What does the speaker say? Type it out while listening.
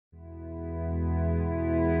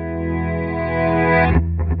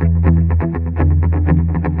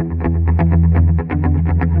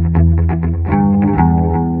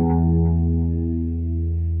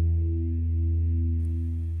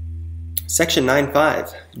Section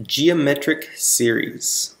 9.5, Geometric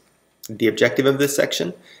Series. The objective of this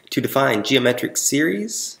section, to define geometric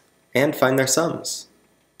series and find their sums.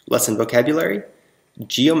 Lesson vocabulary,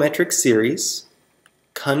 geometric series,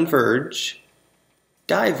 converge,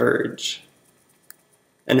 diverge.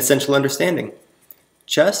 An essential understanding.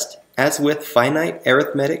 Just as with finite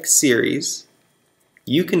arithmetic series,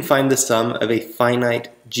 you can find the sum of a finite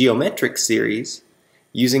geometric series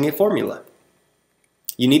using a formula.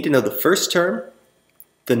 You need to know the first term,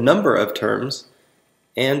 the number of terms,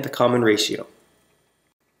 and the common ratio.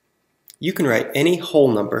 You can write any whole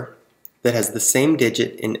number that has the same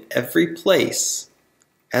digit in every place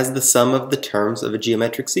as the sum of the terms of a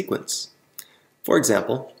geometric sequence. For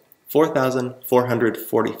example,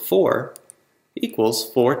 4,444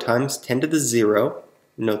 equals 4 times 10 to the 0,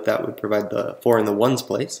 note that would provide the 4 in the ones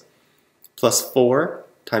place, plus 4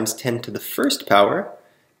 times 10 to the first power,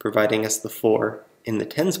 providing us the 4 in the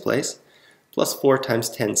tens place, plus 4 times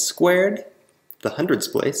 10 squared, the hundreds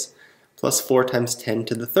place, plus 4 times 10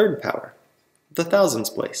 to the third power, the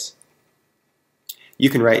thousands place.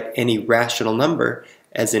 You can write any rational number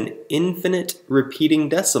as an infinite repeating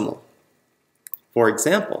decimal. For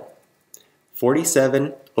example,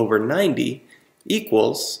 47 over 90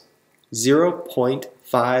 equals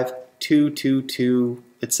 0.5222,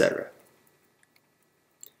 etc.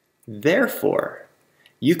 Therefore,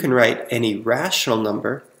 you can write any rational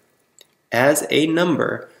number as a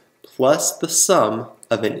number plus the sum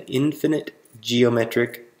of an infinite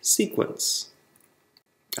geometric sequence.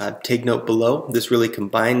 Take note below, this really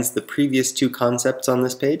combines the previous two concepts on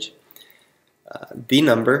this page. The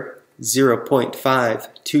number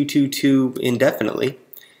 0.5222 indefinitely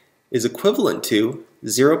is equivalent to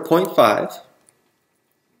 0.5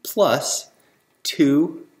 plus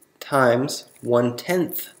 2 times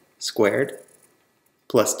 1/10 squared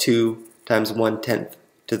plus 2 times 1/10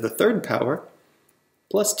 to the third power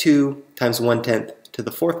plus 2 times 1/10 to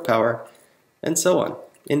the fourth power, and so on,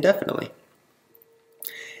 indefinitely.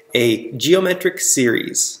 A geometric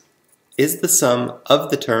series is the sum of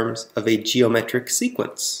the terms of a geometric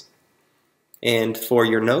sequence. And for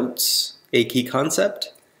your notes, a key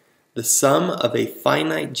concept, the sum of a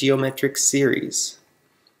finite geometric series.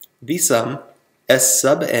 The sum, S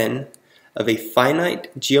sub n, of a finite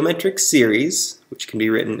geometric series, which can be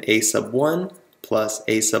written a sub 1 plus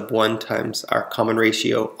a sub 1 times our common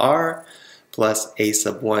ratio r, plus a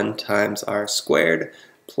sub 1 times r squared,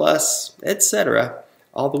 plus etc.,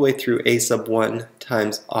 all the way through a sub 1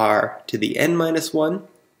 times r to the n minus 1,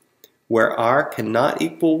 where r cannot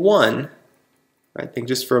equal 1. Right? Think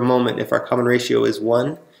just for a moment, if our common ratio is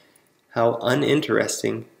 1, how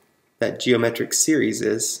uninteresting that geometric series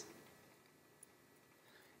is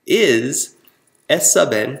S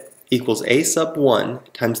sub n equals a sub 1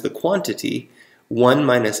 times the quantity 1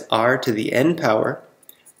 minus r to the n power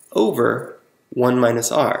over 1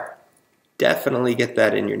 minus r. Definitely get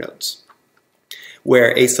that in your notes.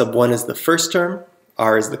 Where a sub 1 is the first term,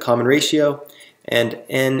 r is the common ratio, and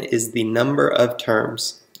n is the number of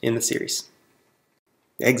terms in the series.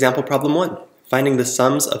 Example problem 1, finding the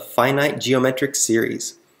sums of finite geometric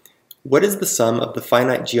series. What is the sum of the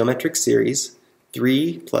finite geometric series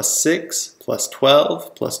 3 plus 6 plus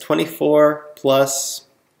 12 plus 24 plus,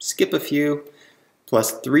 skip a few,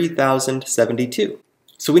 plus 3072.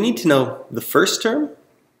 So we need to know the first term,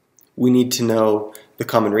 we need to know the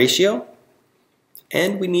common ratio,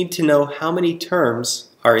 and we need to know how many terms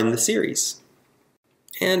are in the series.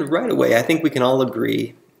 And right away, I think we can all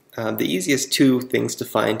agree the easiest two things to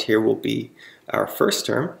find here will be our first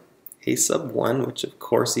term, a sub 1, which of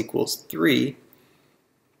course equals 3,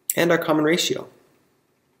 and our common ratio,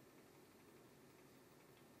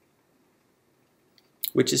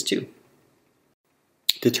 which is 2.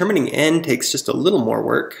 Determining n takes just a little more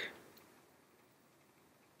work,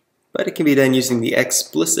 but it can be done using the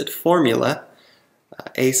explicit formula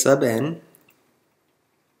a sub n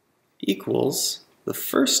equals the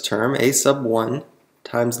first term, a sub 1,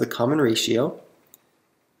 times the common ratio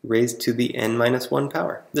raised to the n minus 1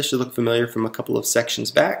 power. This should look familiar from a couple of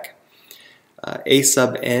sections back. A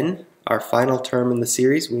sub n, our final term in the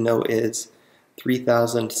series, we know is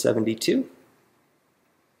 3072.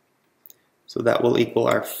 So that will equal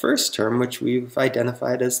our first term, which we've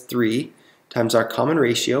identified as 3, times our common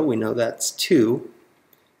ratio, we know that's 2,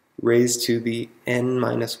 raised to the n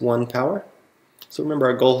minus 1 power. So remember,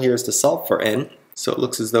 our goal here is to solve for n. So it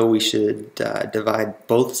looks as though we should divide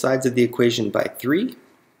both sides of the equation by 3.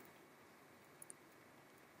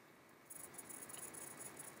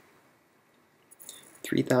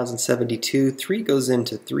 (3072), 3 goes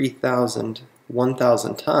into 3,000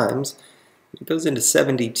 1,000 times. It goes into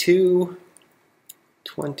 72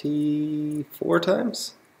 24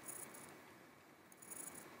 times.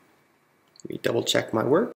 Let me double check my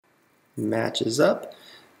work. Matches up,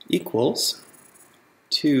 equals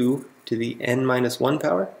 2 to the n minus 1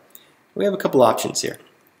 power. We have a couple options here.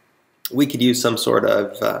 We could use some sort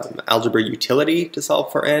of algebra utility to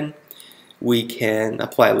solve for n. We can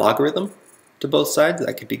apply a logarithm to both sides.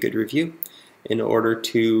 That could be good review in order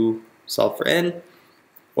to solve for n.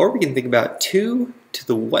 Or we can think about 2 to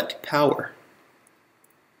the what power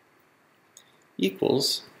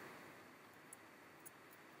equals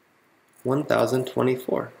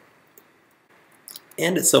 1024.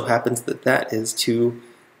 And it so happens that that is 2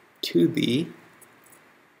 to the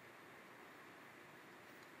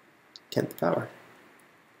 10th power.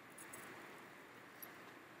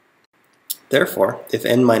 Therefore, if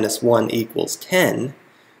n minus 1 equals 10,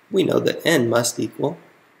 we know that n must equal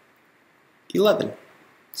 11.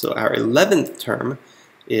 So our 11th term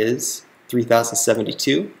is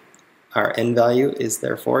 3072. Our n value is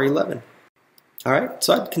therefore 11. Alright,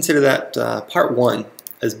 so I'd consider that part 1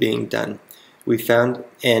 as being done. We found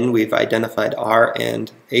n, we've identified r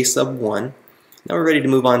and a sub 1. Now we're ready to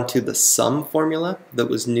move on to the sum formula that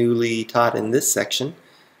was newly taught in this section.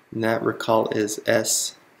 And that, recall, is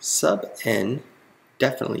s sub n.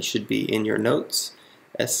 Definitely should be in your notes.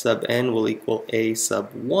 S sub n will equal a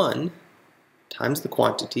sub 1 times the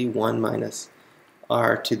quantity 1 minus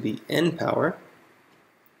r to the n power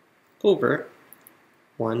over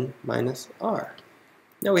 1 minus r.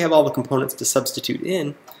 Now we have all the components to substitute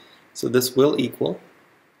in, so this will equal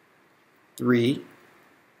 3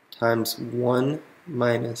 times 1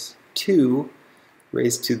 minus 2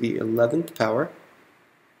 raised to the 11th power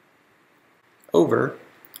over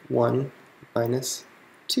 1 minus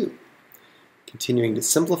 2. Continuing to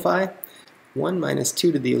simplify, 1 minus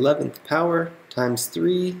 2 to the 11th power times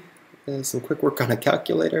 3, some quick work on a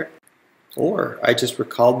calculator. Or, I just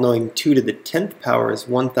recalled knowing 2 to the 10th power is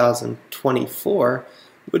 1024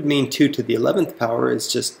 would mean 2 to the 11th power is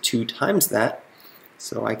just 2 times that.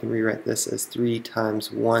 So I can rewrite this as 3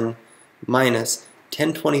 times 1 minus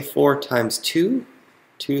 1024 times 2,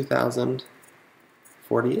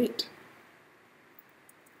 2048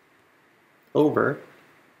 over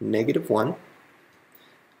negative 1,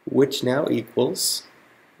 which now equals,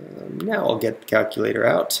 now I'll get the calculator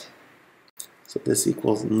out. So this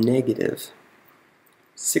equals negative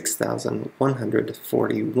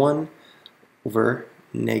 6,141 over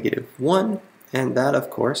negative 1, and that, of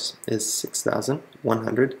course, is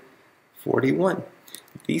 6,141,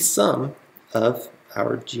 the sum of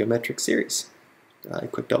our geometric series. A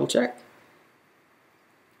quick double check,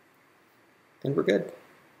 and we're good.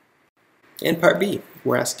 And part B,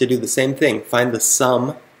 we're asked to do the same thing. Find the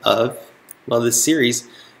sum of, well, this series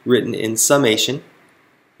written in summation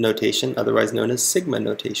notation, otherwise known as sigma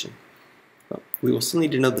notation. Well, we will still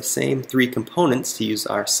need to know the same 3 components to use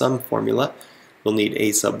our sum formula. We'll need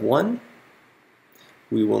a sub 1,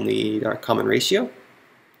 we will need our common ratio,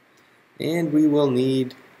 and we will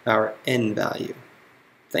need our n value.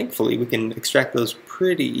 Thankfully, we can extract those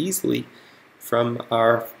pretty easily from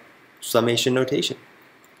our summation notation.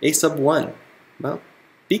 A sub 1, well,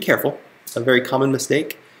 be careful. A very common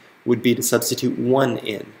mistake would be to substitute 1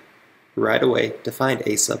 in right away to find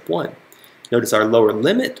a sub 1. Notice our lower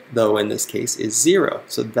limit, though, in this case is 0,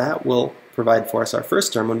 so that will provide for us our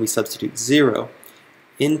first term when we substitute 0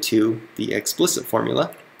 into the explicit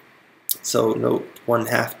formula. So note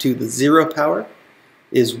 1/2 to the 0 power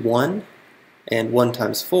is 1, and 1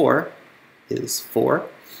 times 4 is 4.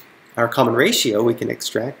 Our common ratio we can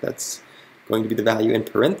extract, that's going to be the value in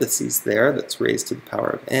parentheses there that's raised to the power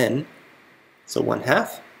of n, so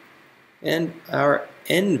 1/2. And our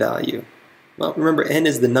n value, well, remember n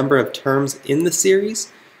is the number of terms in the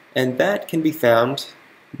series, and that can be found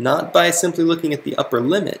not by simply looking at the upper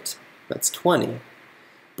limit, that's 20,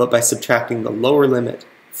 but by subtracting the lower limit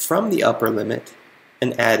from the upper limit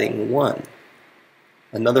and adding 1.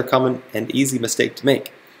 Another common and easy mistake to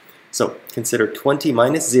make. So consider 20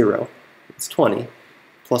 minus 0, it's 20,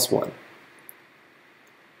 plus 1.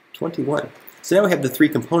 21. So now we have the 3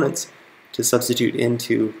 components to substitute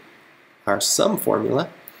into our sum formula,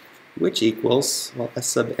 which equals, well, S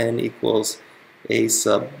sub n equals a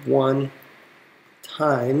sub 1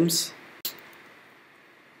 times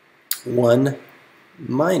 1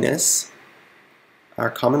 minus our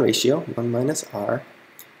common ratio, 1 minus r,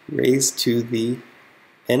 raised to the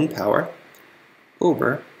n power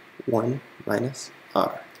over 1 minus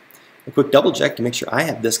r. A quick double check to make sure I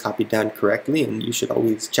have this copied down correctly, and you should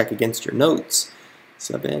always check against your notes.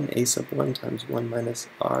 Sub n, a sub 1 times 1 minus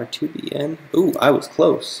r to the n. Ooh, I was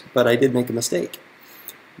close, but I did make a mistake.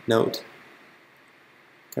 Note,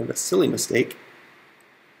 kind of a silly mistake.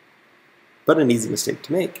 but an easy mistake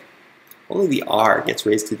to make. Only the r gets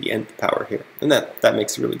raised to the nth power here, and that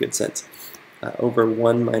makes really good sense. Over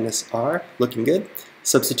 1 minus r, looking good.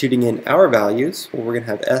 Substituting in our values, well, we're going to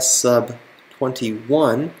have s sub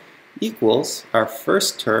 21 equals our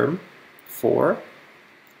first term, 4,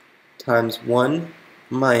 times 1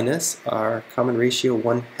 minus our common ratio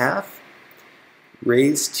 1/2,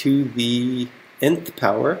 raised to the nth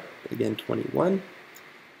power, again 21,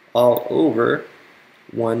 all over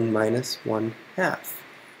 1 minus 1/2.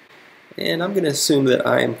 And I'm going to assume that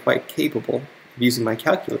I am quite capable of using my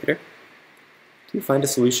calculator to find a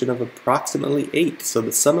solution of approximately 8. So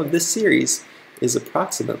the sum of this series is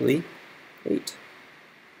approximately 8.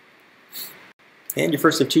 And your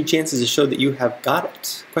first of 2 chances to show that you have got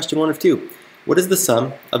it. Question 1 of 2. What is the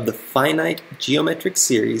sum of the finite geometric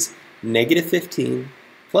series -15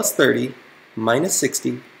 plus 30 minus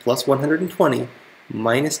 60 plus 120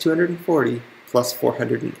 minus 240 plus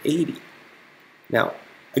 480? Now,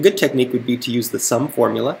 a good technique would be to use the sum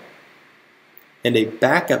formula, and a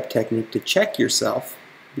backup technique to check yourself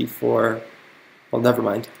before, well, never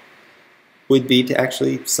mind, would be to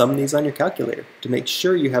actually sum these on your calculator to make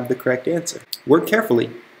sure you have the correct answer. Work carefully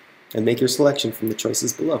and make your selection from the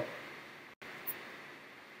choices below.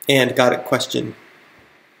 And got it, question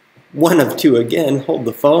 1 of 2 again. Hold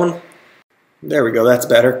the phone. There we go, that's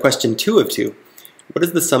better. Question 2 of 2. What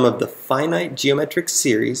is the sum of the finite geometric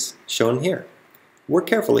series shown here? Work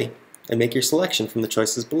carefully and make your selection from the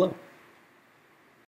choices below.